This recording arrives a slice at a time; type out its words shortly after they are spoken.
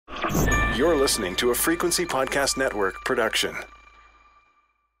You're listening to a Frequency Podcast Network production.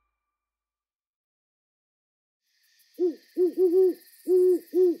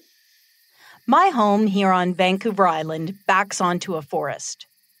 My home here on Vancouver Island backs onto a forest.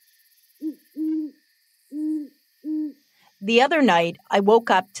 The other night, I woke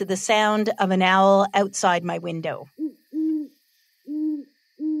up to the sound of an owl outside my window.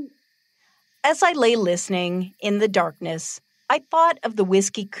 As I lay listening in the darkness, I thought of the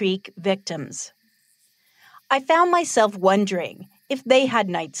Whiskey Creek victims. I found myself wondering if they had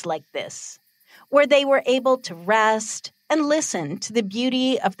nights like this, where they were able to rest and listen to the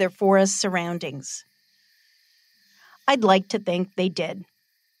beauty of their forest surroundings. I'd like to think they did.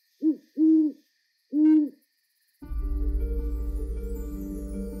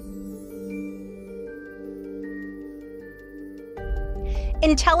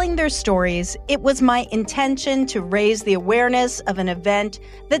 In telling their stories, it was my intention to raise the awareness of an event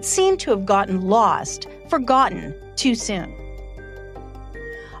that seemed to have gotten lost, forgotten too soon.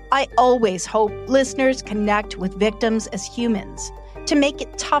 I always hope listeners connect with victims as humans, to make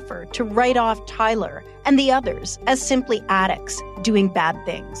it tougher to write off Tyler and the others as simply addicts doing bad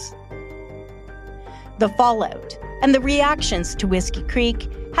things. The fallout and the reactions to Whiskey Creek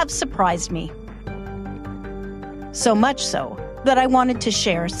have surprised me. So much so that I wanted to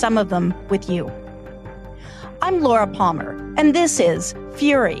share some of them with you. I'm Laura Palmer, and this is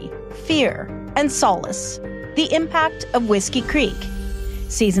Fury, Fear, and Solace, The Impact of Whiskey Creek,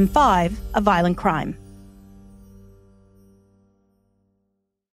 Season 5 of Violent Crime.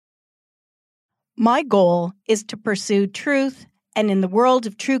 My goal is to pursue truth, and in the world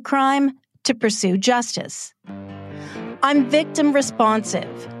of true crime, to pursue justice. I'm victim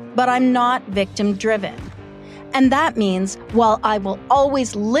responsive, but I'm not victim driven. And that means while I will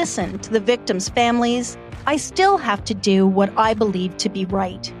always listen to the victims' families, I still have to do what I believe to be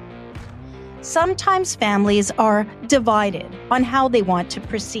right. Sometimes families are divided on how they want to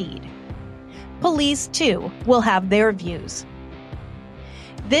proceed. Police, too, will have their views.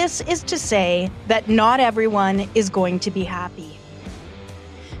 This is to say that not everyone is going to be happy.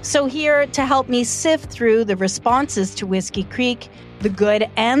 So here to help me sift through the responses to Whiskey Creek, the good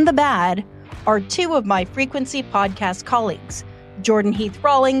and the bad, are two of my Frequency Podcast colleagues, Jordan Heath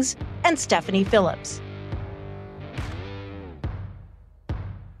Rawlings and Stephanie Phillips.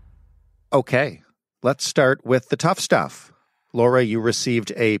 Okay, let's start with the tough stuff. Laura, you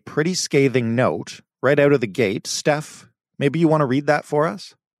received a pretty scathing note right out of the gate. Steph, maybe you want to read that for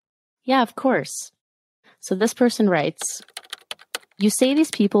us? Yeah, of course. So this person writes, "You say these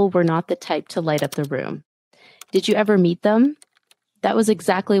people were not the type to light up the room. Did you ever meet them? That was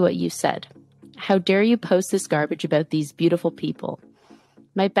exactly what you said. How dare you post this garbage about these beautiful people?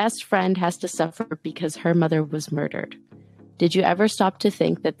 My best friend has to suffer because her mother was murdered. Did you ever stop to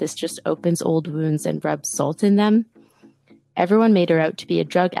think that this just opens old wounds and rubs salt in them? Everyone made her out to be a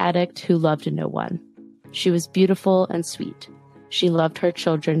drug addict who loved no one. She was beautiful and sweet. She loved her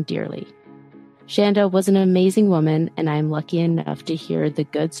children dearly. Shanda was an amazing woman, and I am lucky enough to hear the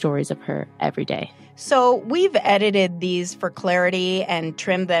good stories of her every day." So we've edited these for clarity and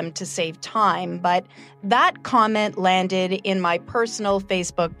trimmed them to save time, but that comment landed in my personal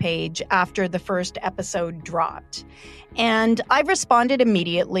Facebook page after the first episode dropped. And I responded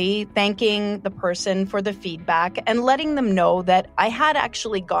immediately, thanking the person for the feedback and letting them know that I had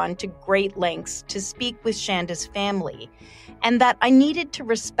actually gone to great lengths to speak with Shanda's family, and that I needed to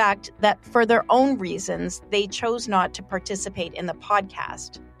respect that for their own reasons, they chose not to participate in the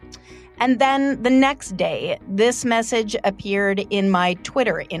podcast. And then the next day, this message appeared in my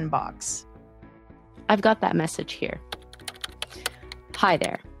Twitter inbox. I've got that message here. "Hi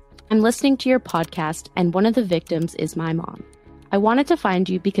there. I'm listening to your podcast, and one of the victims is my mom. I wanted to find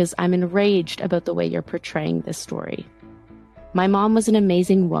you because I'm enraged about the way you're portraying this story. My mom was an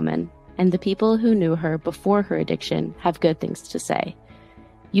amazing woman, and the people who knew her before her addiction have good things to say.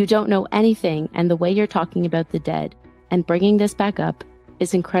 You don't know anything, and the way you're talking about the dead and bringing this back up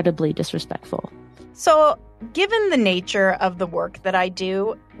is incredibly disrespectful." So, given the nature of the work that I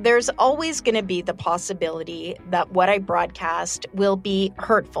do, there's always going to be the possibility that what I broadcast will be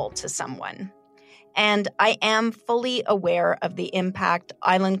hurtful to someone. And I am fully aware of the impact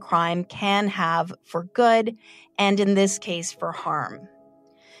island crime can have for good, and in this case, for harm.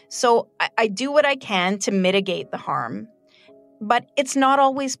 So I do what I can to mitigate the harm, but it's not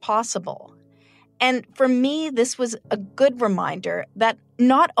always possible. And for me, this was a good reminder that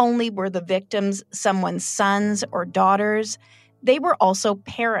not only were the victims someone's sons or daughters, they were also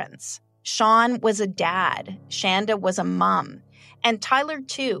parents. Sean was a dad, Shanda was a mom, and Tyler,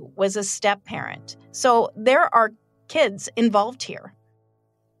 too, was a step-parent. So there are kids involved here.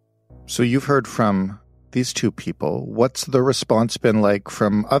 So you've heard from these two people. What's the response been like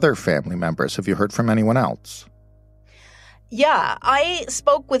from other family members? Have you heard from anyone else? Yeah, I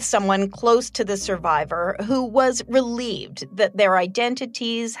spoke with someone close to the survivor who was relieved that their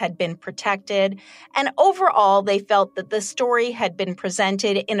identities had been protected, and overall they felt that the story had been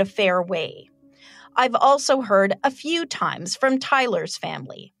presented in a fair way. I've also heard a few times from Tyler's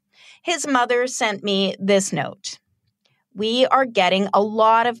family. His mother sent me this note. We are getting a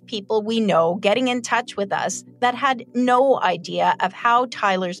lot of people we know getting in touch with us that had no idea of how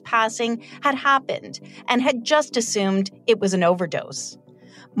Tyler's passing had happened and had just assumed it was an overdose.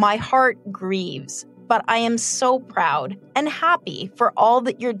 My heart grieves, but I am so proud and happy for all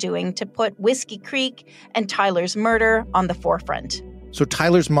that you're doing to put Whiskey Creek and Tyler's murder on the forefront. So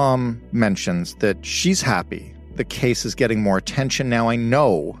Tyler's mom mentions that she's happy the case is getting more attention now. I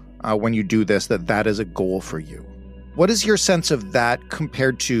know when you do this that is a goal for you. What is your sense of that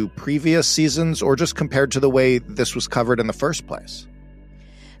compared to previous seasons or just compared to the way this was covered in the first place?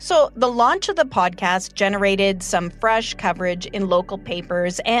 So the launch of the podcast generated some fresh coverage in local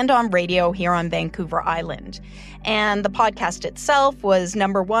papers and on radio here on Vancouver Island. And the podcast itself was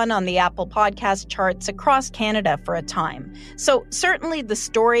 #1 on the Apple Podcast charts across Canada for a time. So certainly the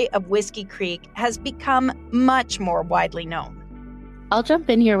story of Whiskey Creek has become much more widely known. I'll jump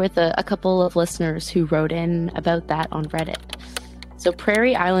in here with a couple of listeners who wrote in about that on Reddit. So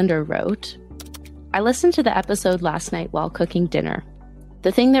Prairie Islander wrote, I listened to the episode last night while cooking dinner.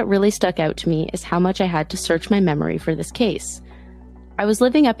 The thing that really stuck out to me is how much I had to search my memory for this case. I was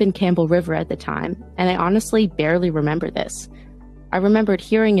living up in Campbell River at the time, and I honestly barely remember this. I remembered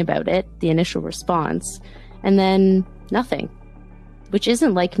hearing about it, the initial response, and then nothing, which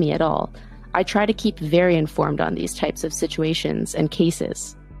isn't like me at all. I try to keep very informed on these types of situations and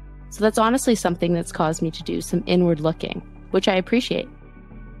cases. So that's honestly something that's caused me to do some inward looking, which I appreciate.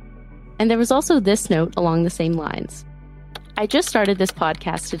 And there was also this note along the same lines. I just started this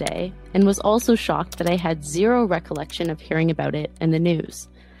podcast today and was also shocked that I had zero recollection of hearing about it in the news.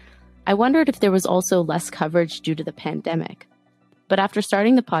 I wondered if there was also less coverage due to the pandemic. But after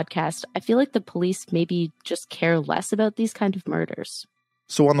starting the podcast, I feel like the police maybe just care less about these kind of murders.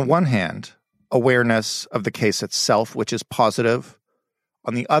 So on the one hand, awareness of the case itself, which is positive.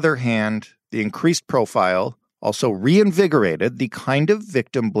 On the other hand, the increased profile also reinvigorated the kind of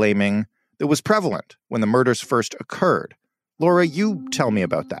victim blaming that was prevalent when the murders first occurred. Laura, you tell me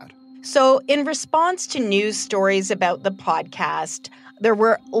about that. So in response to news stories about the podcast, there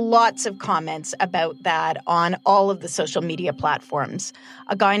were lots of comments about that on all of the social media platforms.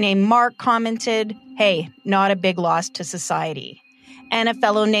 A guy named Mark commented, "Hey, not a big loss to society." And a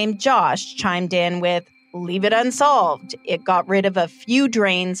fellow named Josh chimed in with, "Leave it unsolved. It got rid of a few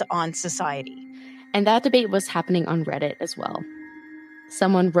drains on society." And that debate was happening on Reddit as well.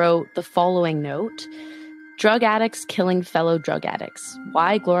 Someone wrote the following note, "Drug addicts killing fellow drug addicts.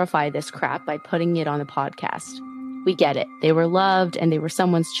 Why glorify this crap by putting it on a podcast? We get it. They were loved and they were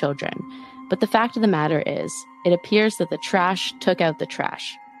someone's children. But the fact of the matter is, it appears that the trash took out the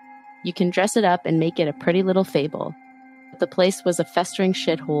trash. You can dress it up and make it a pretty little fable. The place was a festering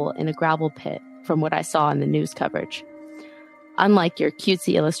shithole in a gravel pit, from what I saw in the news coverage. Unlike your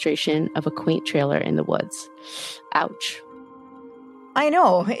cutesy illustration of a quaint trailer in the woods. Ouch." I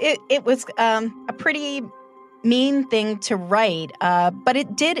know. It was a pretty mean thing to write, but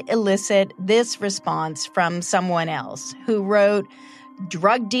it did elicit this response from someone else who wrote,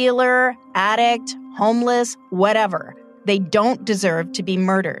 "Drug dealer, addict, homeless, whatever. They don't deserve to be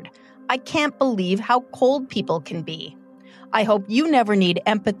murdered. I can't believe how cold people can be. I hope you never need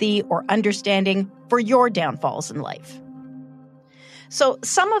empathy or understanding for your downfalls in life." So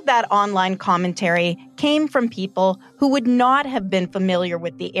some of that online commentary came from people who would not have been familiar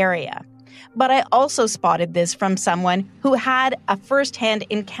with the area. But I also spotted this from someone who had a firsthand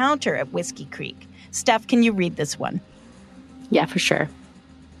encounter at Whiskey Creek. Steph, can you read this one? Yeah, for sure.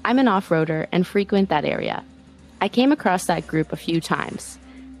 I'm an off-roader and frequent that area. I came across that group a few times.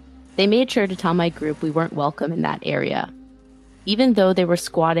 They made sure to tell my group we weren't welcome in that area, even though they were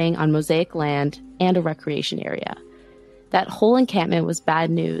squatting on mosaic land and a recreation area. That whole encampment was bad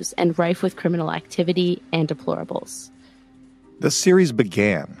news and rife with criminal activity and deplorables. The series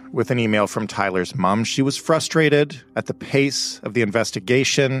began with an email from Tyler's mom. She was frustrated at the pace of the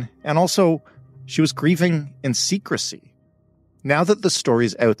investigation, and also she was grieving in secrecy. Now that the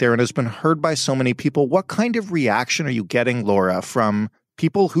story's out there and has been heard by so many people, what kind of reaction are you getting, Laura, from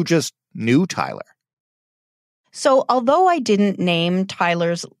people who just knew Tyler? So although I didn't name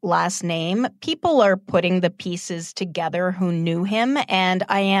Tyler's last name, people are putting the pieces together who knew him, and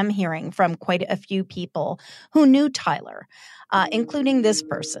I am hearing from quite a few people who knew Tyler, including this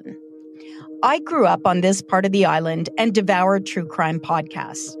person. I grew up on this part of the island and devoured true crime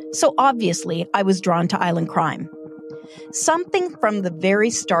podcasts, so obviously I was drawn to island crime. Something from the very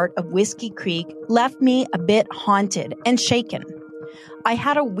start of Whiskey Creek left me a bit haunted and shaken. I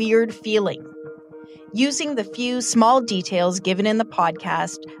had a weird feeling. Using the few small details given in the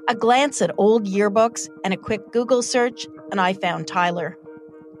podcast, a glance at old yearbooks, and a quick Google search, and I found Tyler.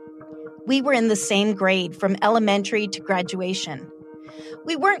 We were in the same grade from elementary to graduation.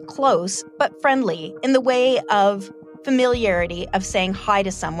 We weren't close, but friendly in the way of familiarity of saying hi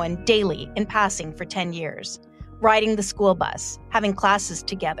to someone daily in passing for 10 years, riding the school bus, having classes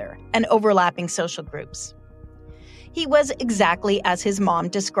together, and overlapping social groups. He was exactly as his mom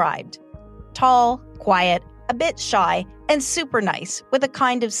described. Tall, quiet, a bit shy, and super nice with a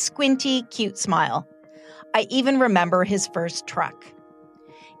kind of squinty, cute smile. I even remember his first truck.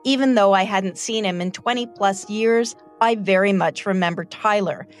 Even though I hadn't seen him in 20 plus years, I very much remember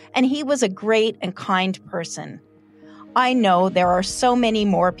Tyler, and he was a great and kind person. I know there are so many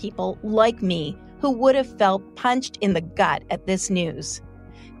more people like me who would have felt punched in the gut at this news.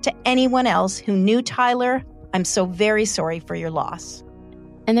 To anyone else who knew Tyler, I'm so very sorry for your loss.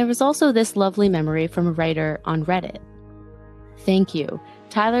 And there was also this lovely memory from a writer on Reddit. Thank you.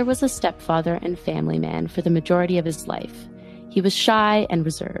 Tyler was a stepfather and family man for the majority of his life. He was shy and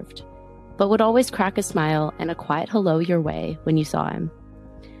reserved, but would always crack a smile and a quiet hello your way when you saw him.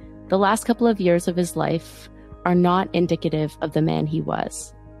 The last couple of years of his life are not indicative of the man he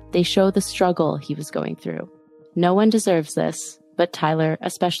was. They show the struggle he was going through. No one deserves this, but Tyler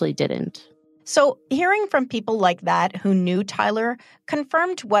especially didn't. So hearing from people like that who knew Tyler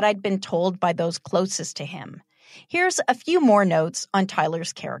confirmed what I'd been told by those closest to him. Here's a few more notes on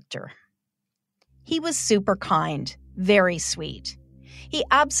Tyler's character. He was super kind, very sweet. He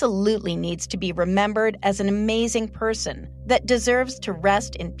absolutely needs to be remembered as an amazing person that deserves to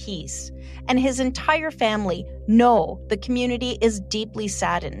rest in peace. And his entire family know the community is deeply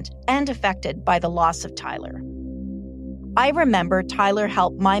saddened and affected by the loss of Tyler. I remember Tyler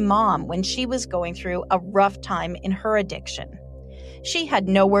helped my mom when she was going through a rough time in her addiction. She had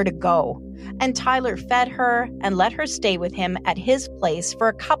nowhere to go, and Tyler fed her and let her stay with him at his place for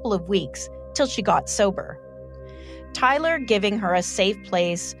a couple of weeks till she got sober. Tyler giving her a safe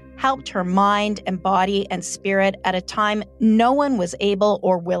place helped her mind and body and spirit at a time no one was able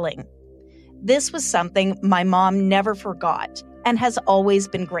or willing. This was something my mom never forgot and has always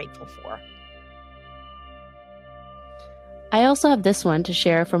been grateful for. I also have this one to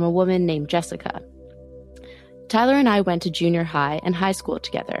share from a woman named Jessica. Tyler and I went to junior high and high school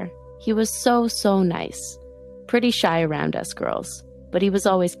together. He was so nice. Pretty shy around us girls, but he was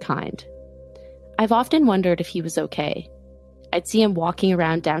always kind. I've often wondered if he was okay. I'd see him walking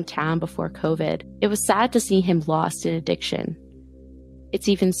around downtown before COVID. It was sad to see him lost in addiction. It's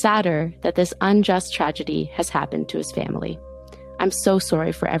even sadder that this unjust tragedy has happened to his family. I'm so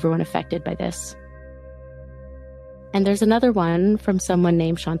sorry for everyone affected by this. And there's another one from someone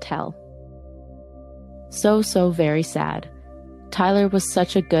named Chantel. So very sad. Tyler was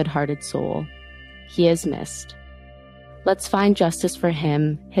such a good-hearted soul. He is missed. Let's find justice for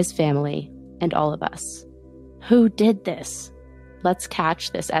him, his family, and all of us. Who did this? Let's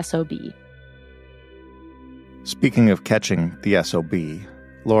catch this SOB. Speaking of catching the SOB,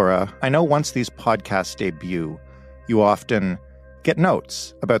 Laura, I know once these podcasts debut, you often get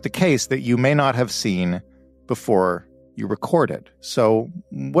notes about the case that you may not have seen before you recorded. So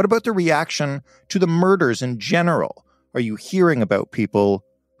what about the reaction to the murders in general? Are you hearing about people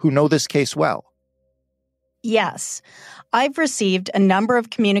who know this case well? Yes. I've received a number of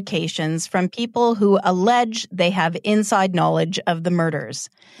communications from people who allege they have inside knowledge of the murders.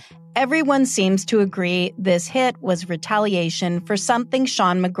 Everyone seems to agree this hit was retaliation for something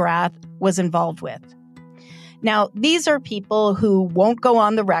Sean McGrath was involved with. Now, these are people who won't go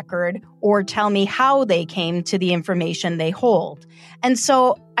on the record or tell me how they came to the information they hold. And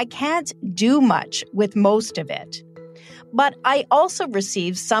so I can't do much with most of it. But I also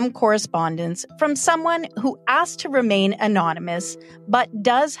received some correspondence from someone who asked to remain anonymous, but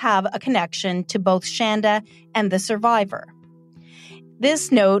does have a connection to both Shanda and the survivor.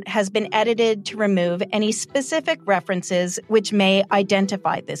 This note has been edited to remove any specific references which may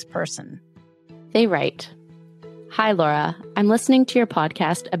identify this person. They write, "Hi, Laura. I'm listening to your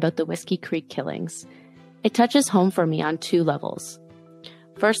podcast about the Whiskey Creek killings. It touches home for me on 2 levels.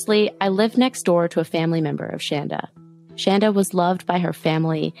 Firstly, I live next door to a family member of Shanda. Shanda was loved by her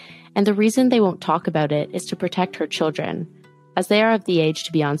family, and the reason they won't talk about it is to protect her children, as they are of the age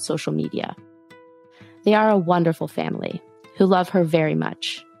to be on social media. They are a wonderful family who love her very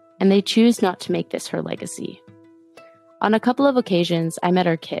much, and they choose not to make this her legacy. On a couple of occasions, I met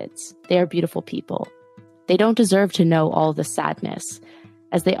our kids. They are beautiful people. They don't deserve to know all the sadness,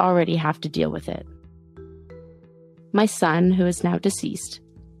 as they already have to deal with it. My son, who is now deceased,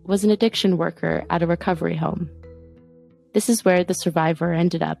 was an addiction worker at a recovery home. This is where the survivor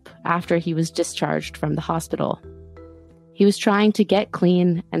ended up after he was discharged from the hospital. He was trying to get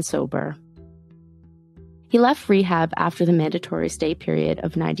clean and sober. He left rehab after the mandatory stay period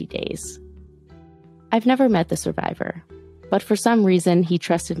of 90 days. I've never met the survivor, but for some reason he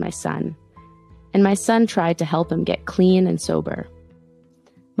trusted my son, and my son tried to help him get clean and sober.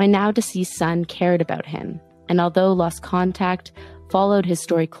 My now deceased son cared about him, and although lost contact, followed his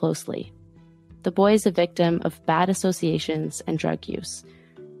story closely. The boy is a victim of bad associations and drug use.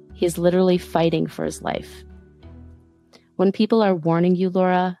 He is literally fighting for his life. When people are warning you,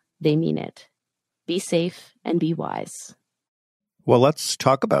 Laura, they mean it. Be safe and be wise. Well, let's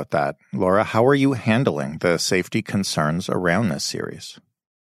talk about that. Laura, how are you handling the safety concerns around this series?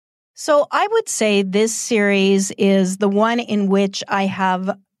 So I would say this series is the one in which I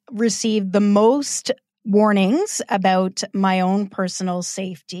have received the most warnings about my own personal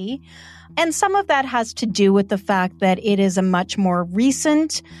safety. And some of that has to do with the fact that it is a much more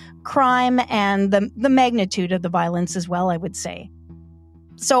recent crime and the magnitude of the violence as well, I would say.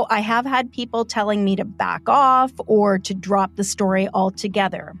 So I have had people telling me to back off or to drop the story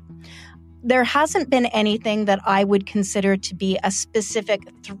altogether. There hasn't been anything that I would consider to be a specific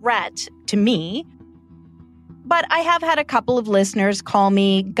threat to me. But I have had a couple of listeners call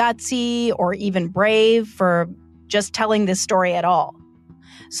me gutsy or even brave for just telling this story at all.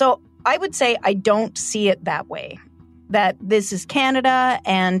 So I would say I don't see it that way, that this is Canada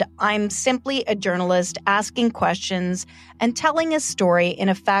and I'm simply a journalist asking questions and telling a story in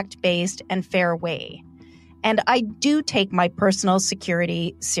a fact-based and fair way. And I do take my personal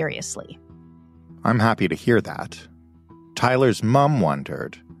security seriously. I'm happy to hear that. Tyler's mom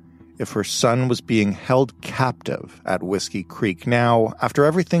wondered if her son was being held captive at Whiskey Creek. Now, after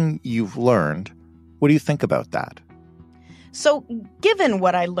everything you've learned, what do you think about that? So, given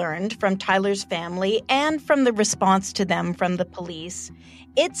what I learned from Tyler's family and from the response to them from the police,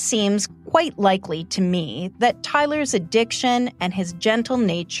 it seems quite likely to me that Tyler's addiction and his gentle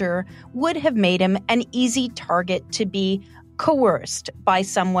nature would have made him an easy target to be coerced by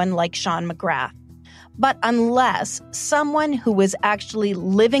someone like Sean McGrath. But unless someone who was actually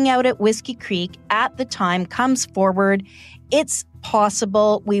living out at Whiskey Creek at the time comes forward, it's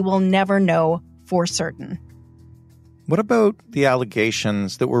possible we will never know for certain. What about the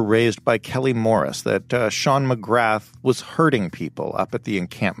allegations that were raised by Kelly Morris that Sean McGrath was hurting people up at the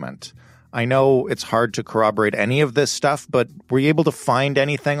encampment? I know it's hard to corroborate any of this stuff, but were you able to find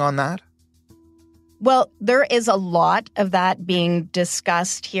anything on that? Well, there is a lot of that being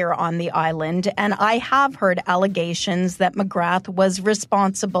discussed here on the island, and I have heard allegations that McGrath was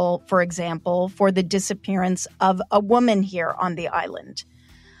responsible, for example, for the disappearance of a woman here on the island.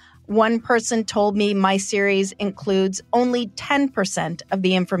 One person told me my series includes only 10% of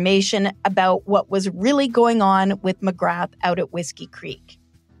the information about what was really going on with McGrath out at Whiskey Creek.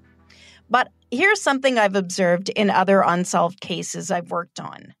 But here's something I've observed in other unsolved cases I've worked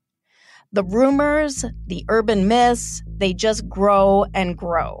on. The rumors, the urban myths, they just grow and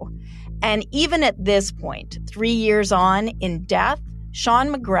grow. And even at this point, 3 years on in death,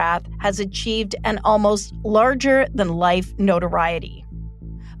 Sean McGrath has achieved an almost larger-than-life notoriety.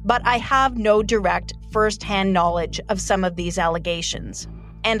 But I have no direct first-hand knowledge of some of these allegations.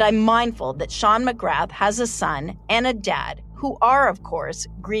 And I'm mindful that Sean McGrath has a son and a dad who are, of course,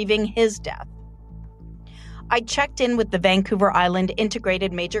 grieving his death. I checked in with the Vancouver Island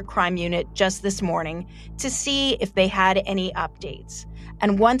Integrated Major Crime Unit just this morning to see if they had any updates.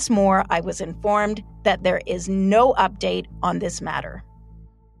 And once more, I was informed that there is no update on this matter.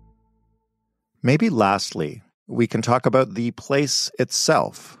 Maybe lastly, we can talk about the place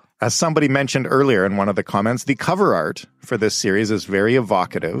itself. As somebody mentioned earlier in one of the comments, the cover art for this series is very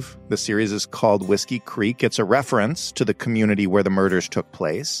evocative. The series is called Whiskey Creek. It's a reference to the community where the murders took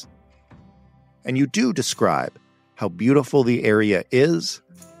place. And you do describe how beautiful the area is,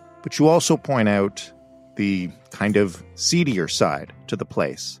 but you also point out the kind of seedier side to the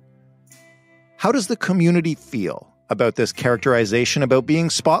place. How does the community feel about this characterization, about being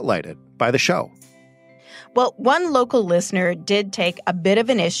spotlighted by the show? Well, one local listener did take a bit of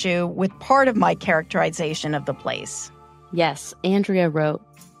an issue with part of my characterization of the place. Yes, Andrea wrote,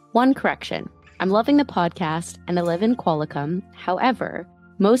 "One correction. I'm loving the podcast and I live in Qualicum. However,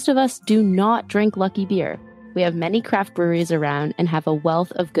 most of us do not drink Lucky beer. We have many craft breweries around and have a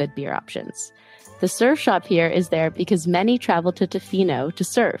wealth of good beer options. The surf shop here is there because many travel to Tofino to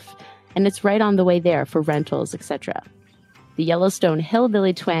surf, and it's right on the way there for rentals, etc. The Yellowstone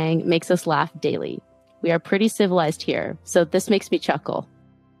hillbilly twang makes us laugh daily. We are pretty civilized here, so this makes me chuckle.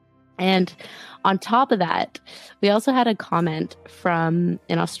 And on top of that, we also had a comment from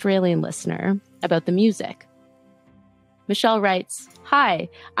an Australian listener about the music. Michelle writes, "Hi,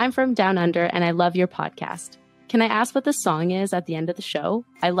 I'm from Down Under and I love your podcast. Can I ask what the song is at the end of the show?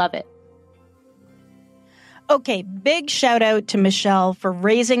 I love it." Okay, big shout out to Michelle for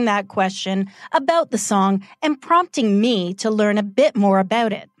raising that question about the song and prompting me to learn a bit more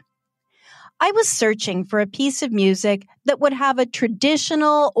about it. I was searching for a piece of music that would have a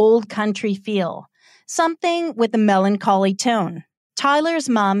traditional old country feel, something with a melancholy tone. Tyler's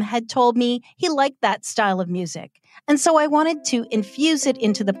mom had told me he liked that style of music, and so I wanted to infuse it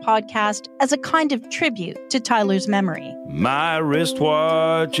into the podcast as a kind of tribute to Tyler's memory. My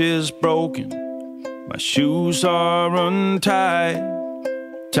wristwatch is broken. My shoes are untied.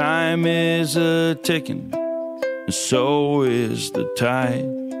 Time is a-ticking, and so is the tide.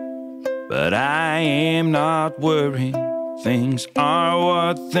 But I am not worried. Things are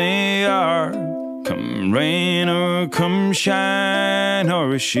what they are. Come rain or come shine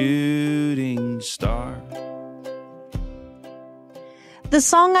or a shooting star. The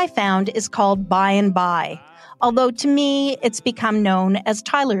song I found is called By and By, although to me it's become known as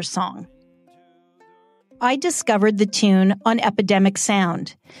Tyler's song. I discovered the tune on Epidemic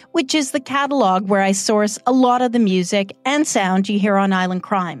Sound, which is the catalog where I source a lot of the music and sound you hear on Island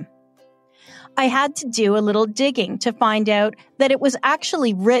Crime. I had to do a little digging to find out that it was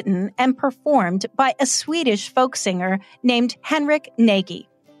actually written and performed by a Swedish folk singer named Henrik Nagy.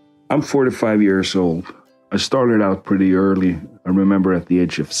 I'm 45 years old. I started out pretty early. I remember at the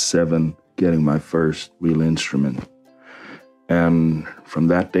age of 7 getting my first real instrument. And from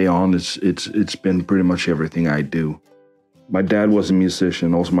that day on, it's been pretty much everything I do. My dad was a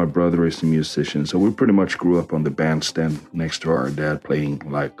musician. Also, my brother is a musician. So we pretty much grew up on the bandstand next to our dad playing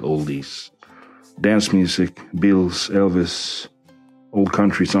like oldies. Dance music, Bills, Elvis, old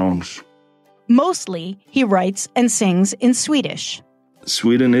country songs. Mostly, he writes and sings in Swedish.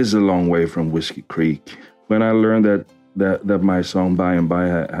 Sweden is a long way from Whiskey Creek. When I learned that my song By and By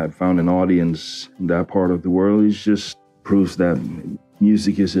had found an audience in that part of the world, it just proves that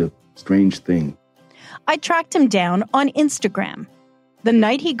music is a strange thing. I tracked him down on Instagram. The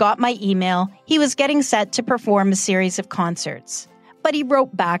night he got my email, he was getting set to perform a series of concerts. But he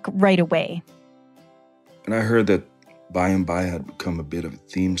wrote back right away. And I heard that By and By had become a bit of a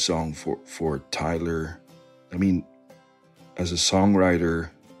theme song for Tyler. I mean, as a songwriter,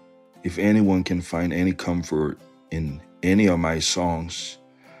 if anyone can find any comfort in any of my songs,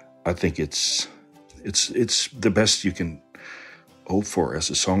 I think it's the best you can hope for as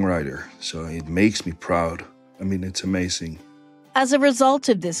a songwriter. So it makes me proud. I mean, it's amazing. As a result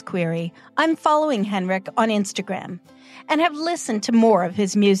of this query, I'm following Henrik on Instagram and have listened to more of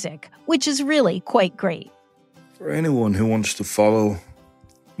his music, which is really quite great. For anyone who wants to follow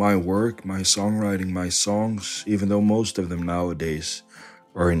my work, my songwriting, my songs, even though most of them nowadays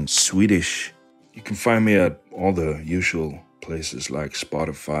are in Swedish, you can find me at all the usual places like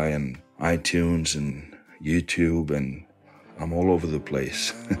Spotify and iTunes and YouTube, and I'm all over the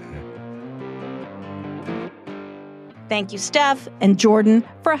place. Thank you, Steph and Jordan,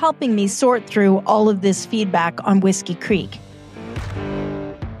 for helping me sort through all of this feedback on Whiskey Creek.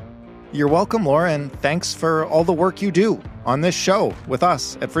 You're welcome, Laura, and thanks for all the work you do on this show with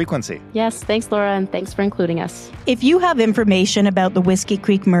us at Frequency. Yes, thanks, Laura, and thanks for including us. If you have information about the Whiskey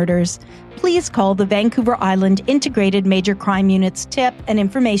Creek murders, please call the Vancouver Island Integrated Major Crime Unit's tip and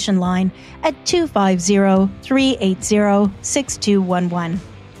information line at 250-380-6211.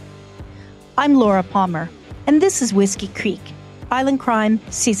 I'm Laura Palmer, and this is Whiskey Creek, Island Crime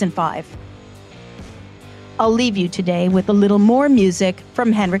Season 5. I'll leave you today with a little more music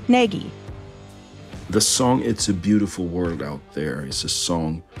from Henrik Nagy. The song It's a Beautiful World Out There is a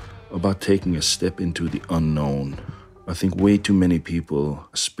song about taking a step into the unknown. I think way too many people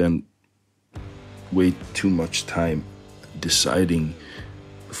spend way too much time deciding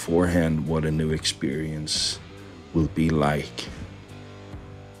beforehand what a new experience will be like.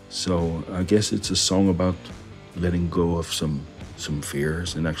 So I guess it's a song about letting go of some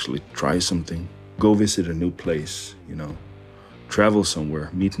fears and actually try something. Go visit a new place, travel somewhere,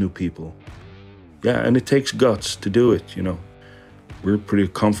 meet new people. Yeah, and it takes guts to do it, We're pretty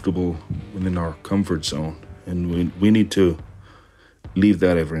comfortable within our comfort zone, and we need to leave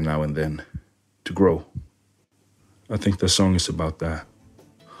that every now and then to grow. I think the song is about that.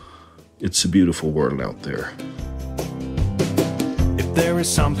 It's a beautiful world out there. If there is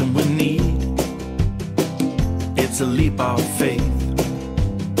something we need, it's a leap of faith.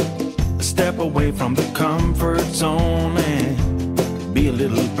 Step away from the comfort zone and be a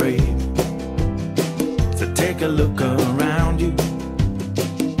little brave. So take a look around you.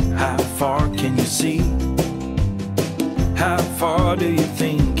 How far can you see? How far do you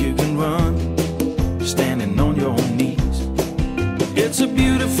think you can run? Standing on your knees. It's a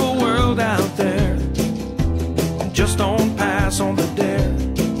beautiful world out there. Just don't pass on the dare.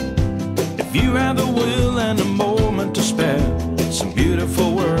 If you have the will and a moment to spare, it's a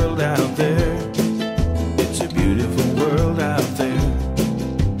beautiful world out there. It's a beautiful world out there.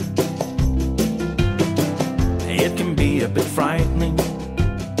 It can be a bit frightening,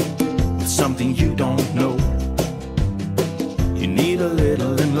 something you don't know. You need a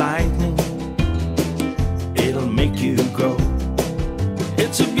little enlightening. It'll make you grow.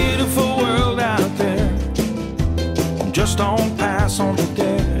 It's a beautiful world out there. Just don't pass on the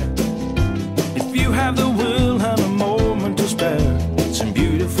dare. If you have the will and a moment to spare, it's a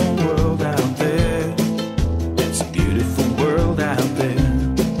beautiful world out there. It's a beautiful world out there.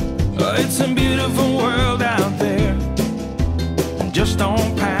 Oh, it's a beautiful world out there. Just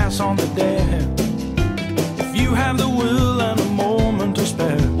don't pass on the dare. If you have the will and a moment to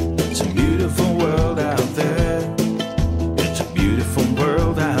spare, it's a beautiful world out there. It's a beautiful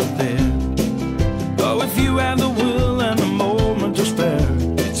world out there. Oh, if you have the